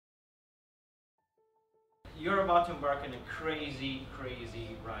you're about to embark on a crazy,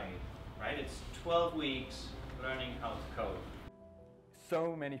 crazy ride, right? It's 12 weeks learning how to code.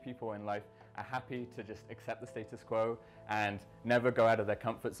 So many people in life are happy to just accept the status quo and never go out of their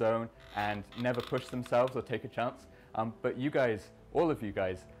comfort zone and never push themselves or take a chance. But you guys, all of you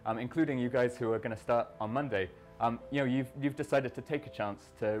guys, including you guys who are going to start on Monday, you've decided to take a chance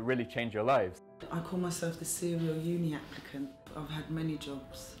to really change your lives. I call myself the serial uni applicant. I've had many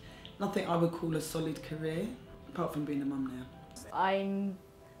jobs. Nothing I would call a solid career, apart from being a mum now. I'm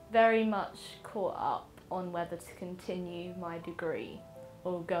very much caught up on whether to continue my degree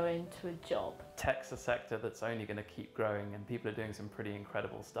or go into a job. Tech's a sector that's only going to keep growing, and people are doing some pretty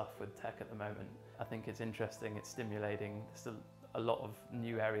incredible stuff with tech at the moment. I think it's interesting, it's stimulating, there's a lot of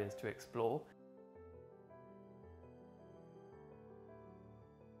new areas to explore.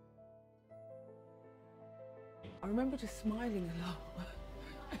 I remember just smiling a lot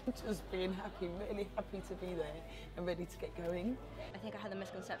and just being happy, really happy to be there and ready to get going. I think I had the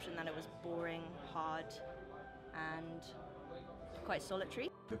misconception that it was boring, hard and quite solitary.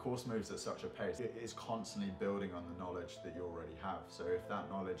 The course moves at such a pace. It is constantly building on the knowledge that you already have. So if that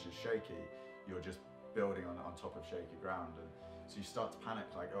knowledge is shaky, you're just building on top of shaky ground. And so you start to panic,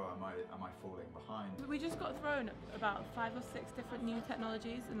 like, oh, am I falling behind? We just got thrown about 5 or 6 different new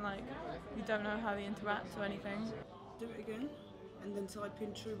technologies, and like, we don't know how they interact or anything. Do it again, and then type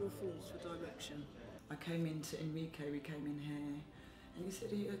in true or false for direction. I came in to Enrique, we came in here, and he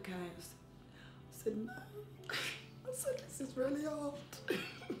said, are you okay? I said, no. I said, this is really hard.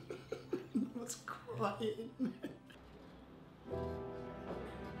 I was crying.